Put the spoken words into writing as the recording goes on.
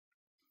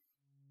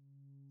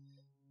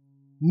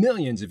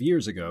Millions of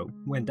years ago,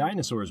 when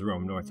dinosaurs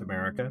roamed North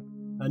America,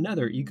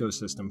 another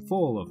ecosystem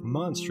full of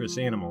monstrous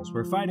animals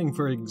were fighting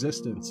for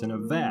existence in a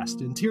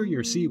vast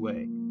interior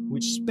seaway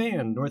which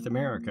spanned North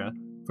America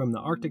from the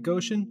Arctic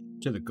Ocean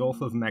to the Gulf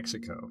of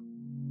Mexico.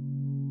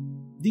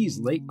 These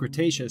late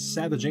Cretaceous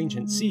savage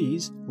ancient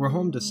seas were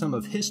home to some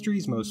of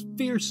history's most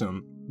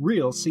fearsome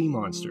real sea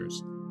monsters.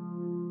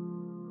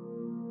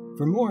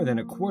 For more than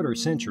a quarter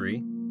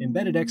century,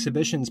 Embedded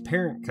Exhibition's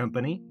parent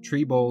company,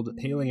 Triebold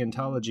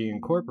Paleontology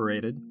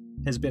Incorporated,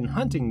 has been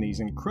hunting these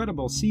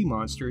incredible sea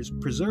monsters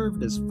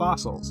preserved as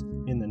fossils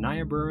in the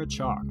Niobrara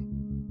Chalk.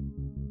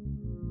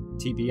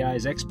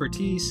 TPI's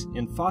expertise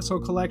in fossil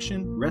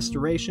collection,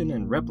 restoration,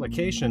 and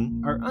replication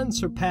are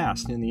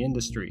unsurpassed in the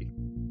industry.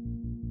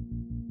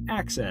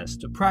 Access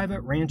to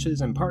private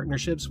ranches and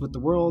partnerships with the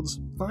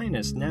world's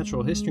finest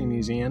natural history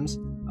museums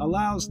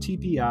allows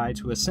TPI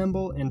to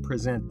assemble and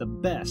present the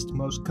best,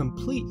 most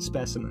complete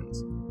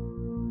specimens.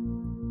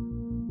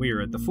 We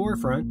are at the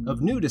forefront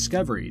of new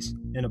discoveries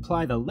and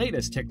apply the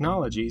latest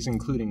technologies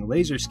including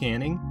laser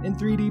scanning and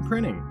 3D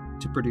printing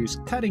to produce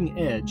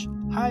cutting-edge,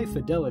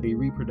 high-fidelity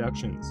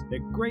reproductions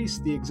that grace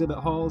the exhibit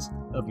halls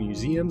of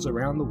museums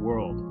around the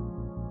world.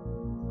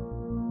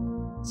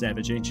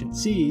 Savage Ancient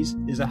Seas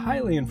is a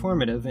highly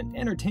informative and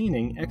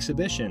entertaining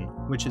exhibition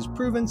which has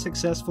proven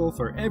successful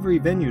for every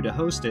venue to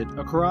host it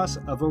across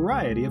a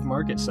variety of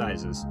market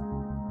sizes.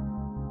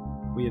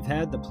 We have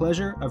had the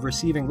pleasure of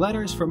receiving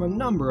letters from a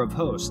number of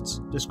hosts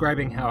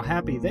describing how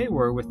happy they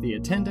were with the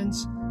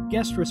attendance,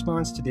 guest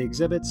response to the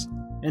exhibits,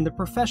 and the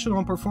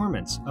professional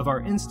performance of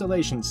our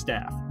installation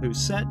staff who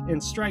set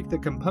and strike the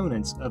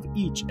components of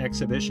each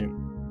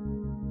exhibition.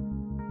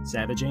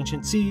 Savage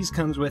Ancient Seas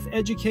comes with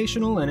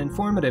educational and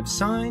informative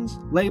signs,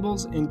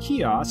 labels, and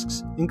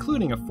kiosks,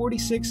 including a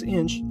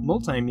 46-inch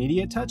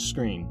multimedia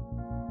touchscreen.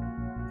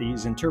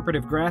 These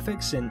interpretive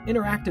graphics and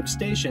interactive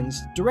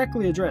stations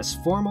directly address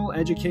formal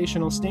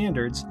educational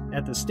standards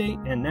at the state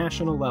and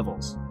national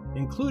levels,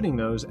 including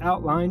those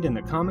outlined in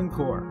the Common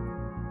Core.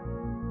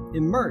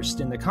 Immersed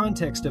in the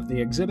context of the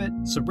exhibit,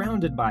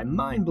 surrounded by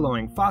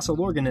mind-blowing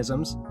fossil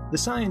organisms, the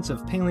science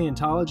of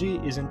paleontology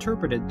is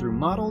interpreted through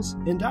models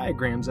and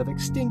diagrams of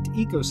extinct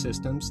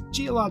ecosystems,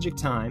 geologic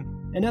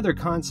time, and other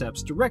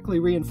concepts directly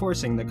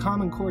reinforcing the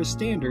Common Core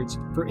standards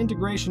for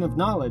integration of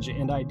knowledge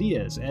and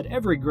ideas at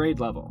every grade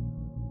level.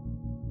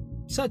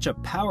 Such a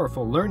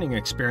powerful learning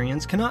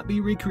experience cannot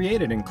be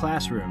recreated in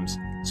classrooms,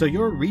 so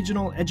your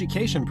regional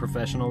education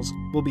professionals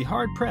will be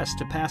hard-pressed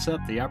to pass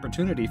up the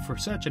opportunity for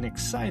such an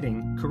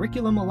exciting,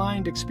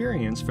 curriculum-aligned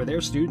experience for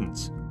their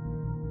students.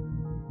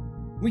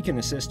 We can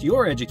assist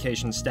your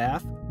education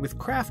staff with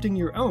crafting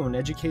your own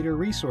educator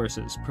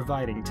resources,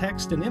 providing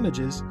text and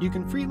images you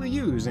can freely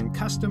use in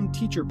custom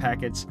teacher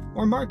packets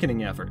or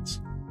marketing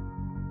efforts.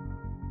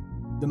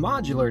 The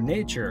modular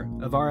nature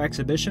of our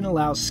exhibition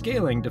allows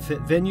scaling to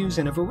fit venues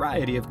in a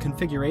variety of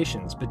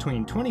configurations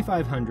between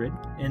 2,500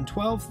 and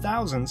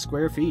 12,000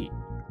 square feet.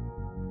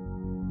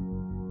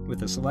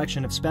 With a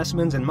selection of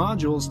specimens and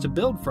modules to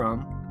build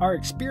from, our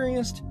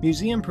experienced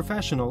museum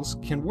professionals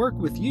can work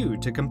with you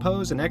to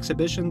compose an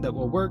exhibition that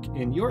will work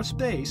in your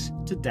space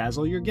to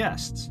dazzle your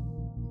guests.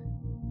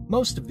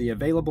 Most of the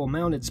available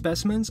mounted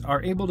specimens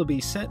are able to be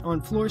set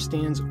on floor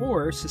stands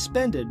or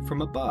suspended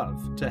from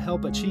above to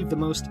help achieve the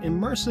most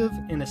immersive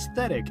and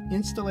aesthetic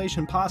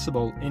installation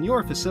possible in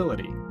your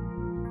facility.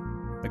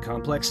 The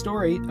complex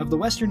story of the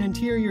Western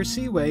Interior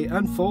Seaway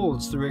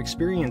unfolds through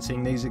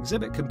experiencing these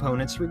exhibit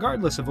components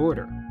regardless of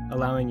order,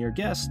 allowing your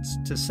guests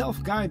to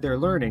self-guide their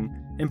learning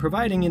and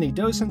providing any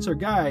docents or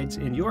guides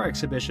in your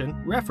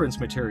exhibition reference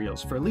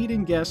materials for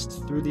leading guests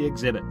through the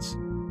exhibits.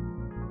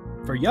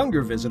 For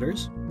younger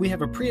visitors, we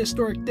have a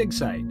prehistoric dig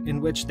site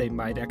in which they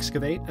might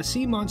excavate a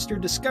sea monster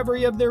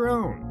discovery of their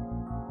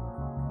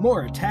own.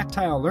 More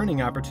tactile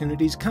learning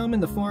opportunities come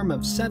in the form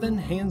of 7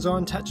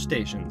 hands-on touch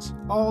stations,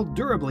 all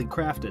durably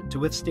crafted to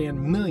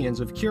withstand millions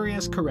of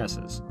curious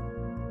caresses.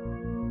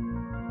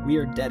 We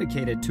are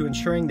dedicated to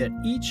ensuring that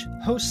each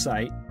host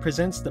site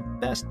presents the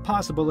best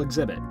possible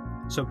exhibit,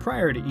 so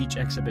prior to each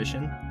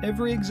exhibition,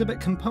 every exhibit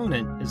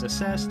component is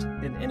assessed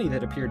and any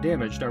that appear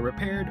damaged are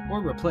repaired or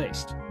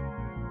replaced.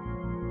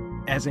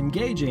 As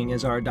engaging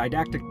as our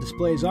didactic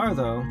displays are,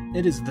 though,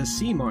 it is the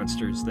sea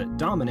monsters that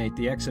dominate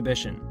the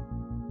exhibition.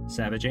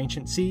 Savage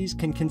Ancient Seas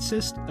can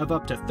consist of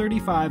up to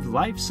 35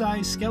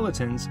 life-size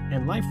skeletons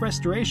and life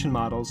restoration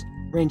models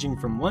ranging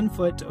from 1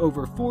 foot to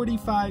over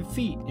 45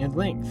 feet in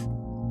length.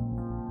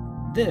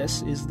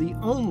 This is the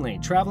only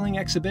traveling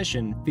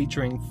exhibition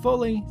featuring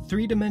fully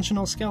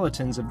 3-dimensional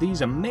skeletons of these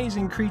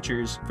amazing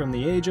creatures from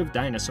the age of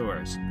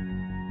dinosaurs.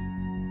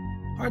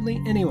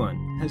 Hardly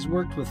anyone has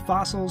worked with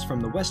fossils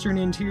from the Western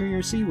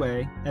Interior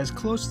Seaway as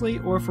closely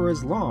or for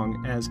as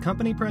long as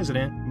company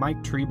president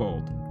Mike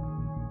Triebold.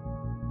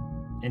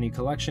 Any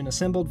collection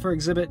assembled for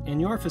exhibit in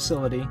your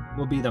facility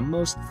will be the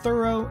most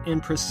thorough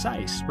and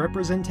precise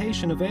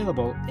representation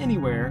available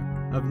anywhere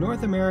of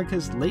North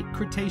America's late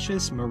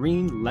Cretaceous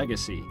marine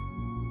legacy.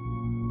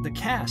 The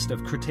cast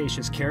of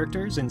Cretaceous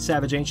characters in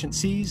Savage Ancient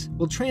Seas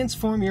will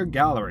transform your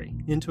gallery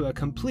into a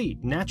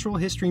complete natural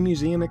history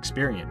museum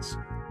experience.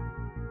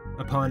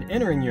 Upon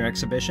entering your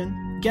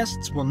exhibition,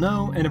 guests will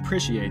know and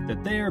appreciate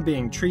that they are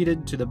being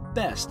treated to the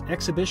best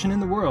exhibition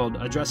in the world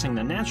addressing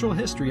the natural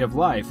history of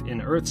life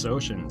in Earth's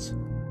oceans.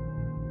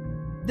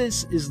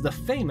 This is the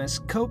famous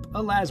Cope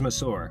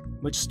elasmosaur,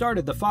 which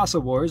started the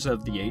fossil wars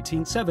of the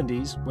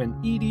 1870s when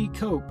E.D.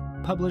 Cope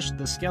published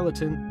the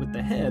skeleton with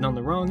the head on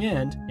the wrong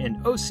end,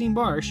 and O.C.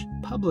 Marsh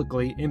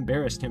publicly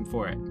embarrassed him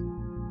for it.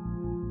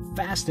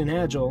 Fast and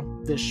agile,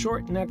 this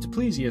short-necked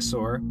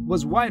plesiosaur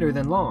was wider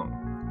than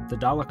long. The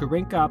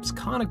Dolichorhynchop's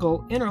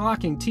conical,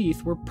 interlocking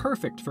teeth were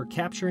perfect for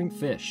capturing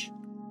fish.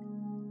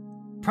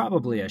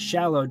 Probably a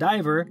shallow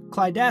diver,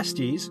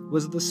 Clydastes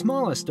was the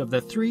smallest of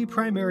the three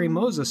primary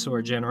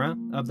mosasaur genera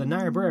of the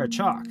Niobrara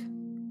Chalk.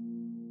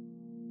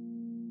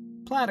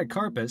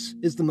 Platycarpus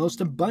is the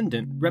most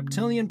abundant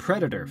reptilian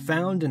predator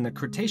found in the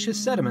Cretaceous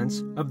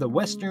sediments of the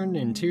western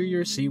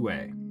interior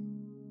seaway.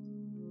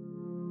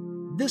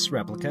 This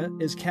replica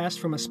is cast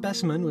from a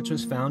specimen which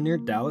was found near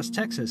Dallas,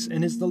 Texas,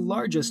 and is the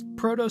largest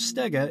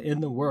protostega in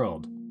the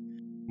world.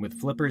 With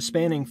flippers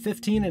spanning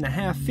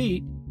 15.5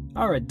 feet,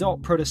 our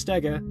adult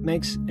protostega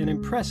makes an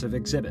impressive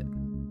exhibit.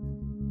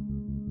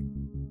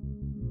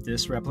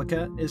 This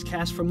replica is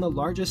cast from the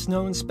largest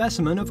known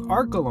specimen of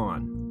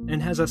Archelon,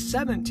 and has a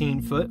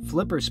 17-foot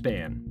flipper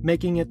span,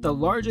 making it the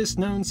largest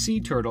known sea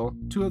turtle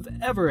to have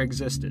ever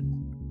existed.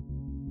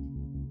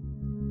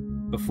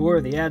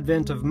 Before the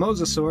advent of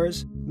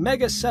mosasaurs,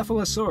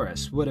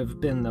 Megacephalosaurus would have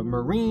been the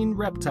marine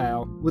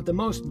reptile with the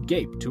most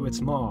gape to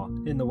its maw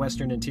in the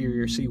western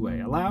interior seaway,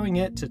 allowing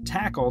it to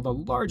tackle the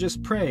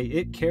largest prey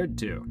it cared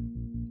to.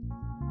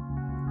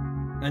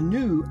 A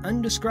new,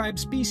 undescribed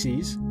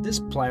species, this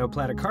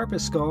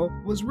Platycarpus skull,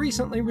 was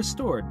recently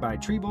restored by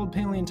Triebold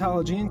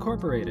Paleontology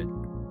Incorporated.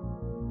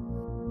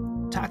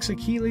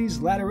 Toxocheles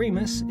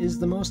laterimus is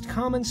the most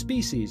common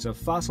species of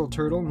fossil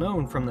turtle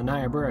known from the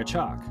Niobrara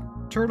Chalk.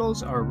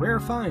 Turtles are rare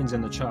finds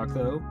in the chalk,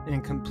 though,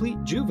 and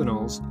complete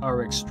juveniles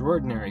are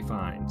extraordinary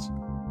finds.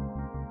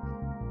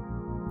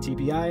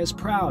 TPI is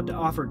proud to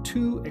offer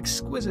two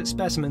exquisite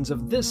specimens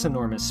of this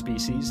enormous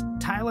species,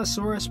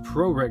 Tylosaurus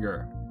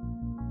prorigor.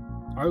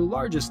 Our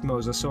largest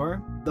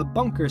mosasaur, the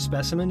bunker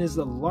specimen, is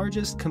the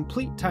largest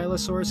complete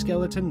tylosaur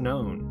skeleton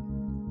known.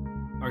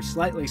 Our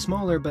slightly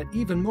smaller but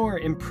even more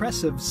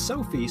impressive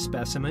Sophie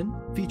specimen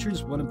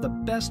features one of the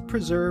best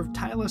preserved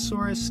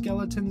Tylosaurus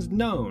skeletons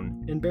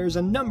known and bears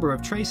a number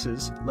of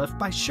traces left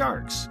by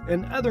sharks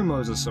and other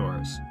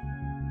mosasaurs.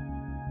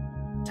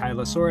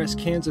 Tylosaurus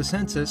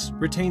kansasensis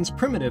retains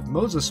primitive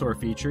mosasaur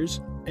features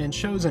and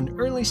shows an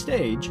early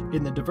stage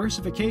in the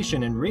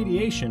diversification and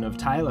radiation of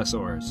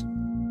tylosaurs.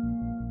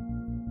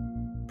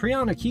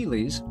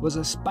 Prionocheles was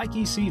a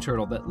spiky sea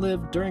turtle that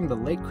lived during the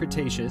late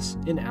Cretaceous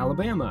in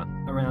Alabama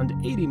around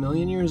 80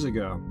 million years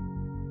ago.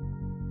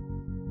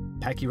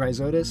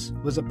 Pachyrizotis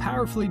was a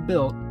powerfully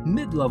built,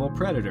 mid-level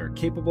predator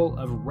capable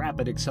of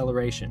rapid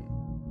acceleration.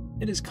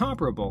 It is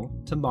comparable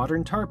to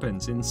modern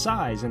tarpons in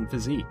size and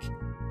physique.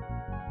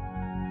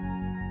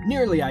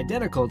 Nearly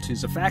identical to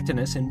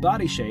Zephanus in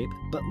body shape,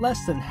 but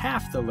less than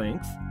half the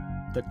length,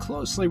 the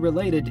closely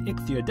related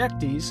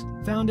Ichthyornis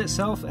found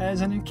itself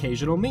as an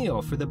occasional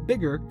meal for the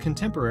bigger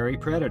contemporary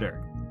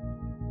predator.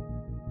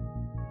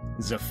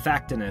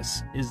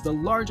 Zephanus is the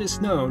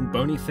largest known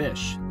bony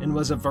fish and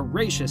was a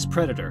voracious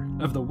predator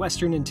of the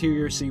western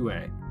interior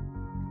seaway.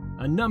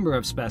 A number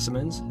of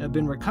specimens have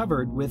been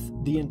recovered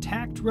with the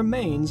intact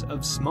remains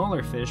of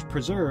smaller fish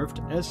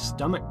preserved as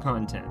stomach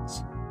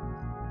contents.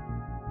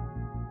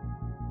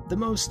 The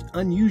most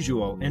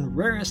unusual and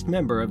rarest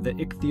member of the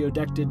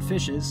ichthyodectid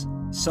fishes,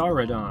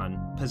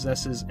 Saurodon,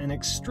 possesses an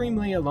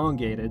extremely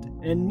elongated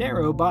and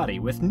narrow body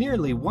with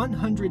nearly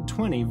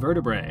 120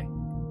 vertebrae.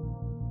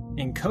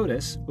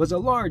 Encodus was a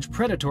large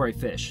predatory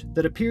fish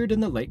that appeared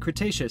in the late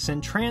Cretaceous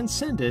and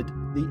transcended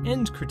the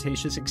end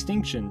Cretaceous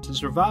extinction to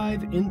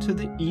survive into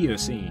the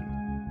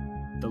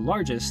Eocene. The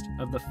largest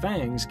of the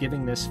fangs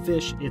giving this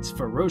fish its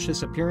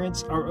ferocious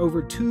appearance are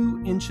over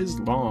 2 inches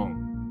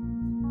long.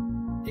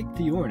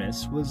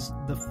 Ichthyornis was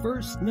the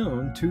first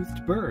known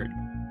toothed bird.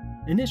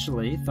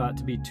 Initially thought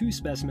to be 2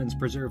 specimens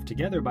preserved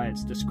together by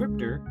its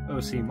descriptor,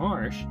 O.C.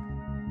 Marsh,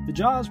 the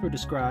jaws were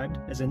described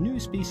as a new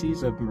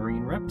species of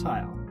marine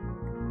reptile.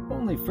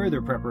 Only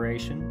further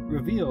preparation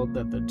revealed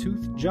that the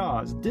toothed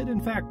jaws did in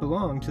fact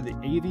belong to the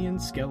avian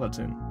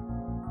skeleton.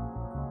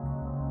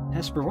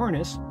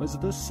 Hesperornis was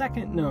the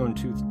second known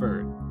toothed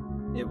bird.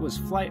 It was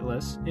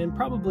flightless and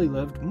probably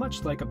lived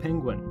much like a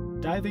penguin,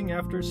 diving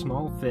after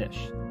small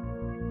fish.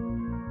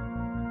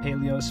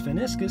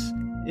 Paleosfiniscus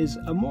is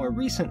a more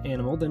recent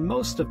animal than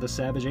most of the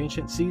Savage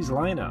Ancient Seas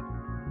lineup.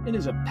 It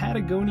is a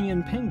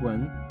Patagonian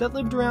penguin that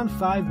lived around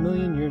 5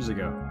 million years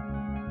ago.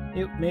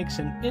 It makes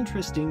an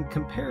interesting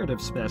comparative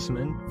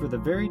specimen for the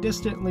very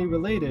distantly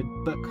related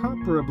but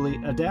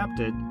comparably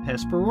adapted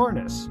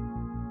Hesperornis.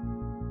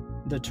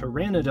 The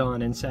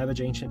Pteranodon in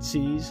Savage Ancient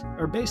Seas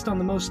are based on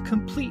the most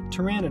complete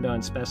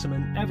Pteranodon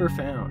specimen ever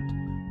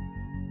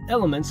found.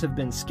 elements have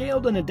been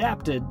scaled and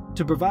adapted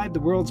to provide the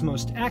world's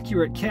most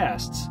accurate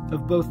casts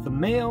of both the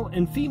male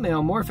and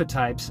female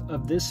morphotypes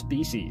of this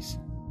species.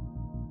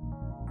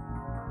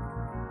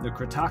 The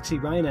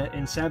Kratoskirhina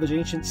in Savage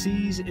Ancient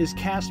Seas is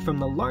cast from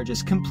the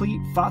largest complete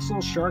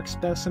fossil shark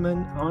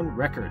specimen on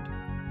record.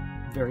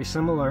 Very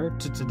similar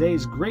to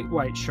today's great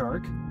white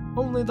shark,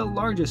 only the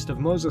largest of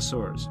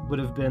mosasaurs would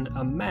have been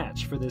a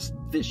match for this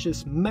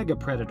vicious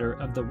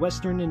megapredator of the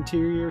western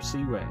interior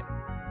seaway.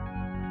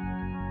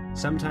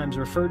 Sometimes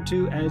referred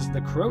to as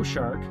the crow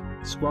shark,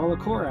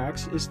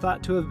 Squalocorax is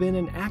thought to have been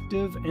an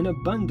active and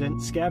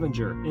abundant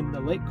scavenger in the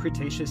late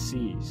Cretaceous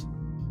seas.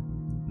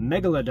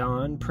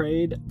 Megalodon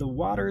preyed the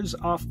waters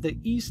off the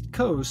east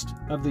coast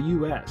of the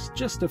US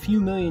just a few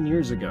million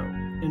years ago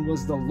and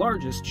was the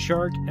largest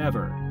shark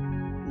ever.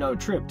 No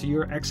trip to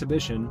your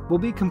exhibition will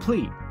be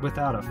complete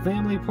without a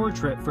family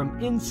portrait from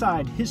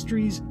inside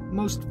history's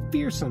most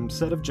fearsome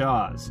set of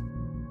jaws.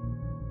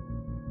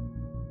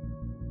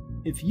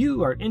 If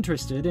you are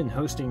interested in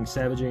hosting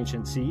Savage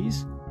Ancient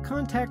Seas,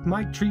 contact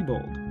Mike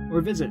Triebold or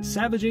visit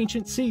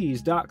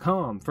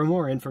savageancientseas.com for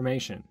more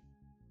information.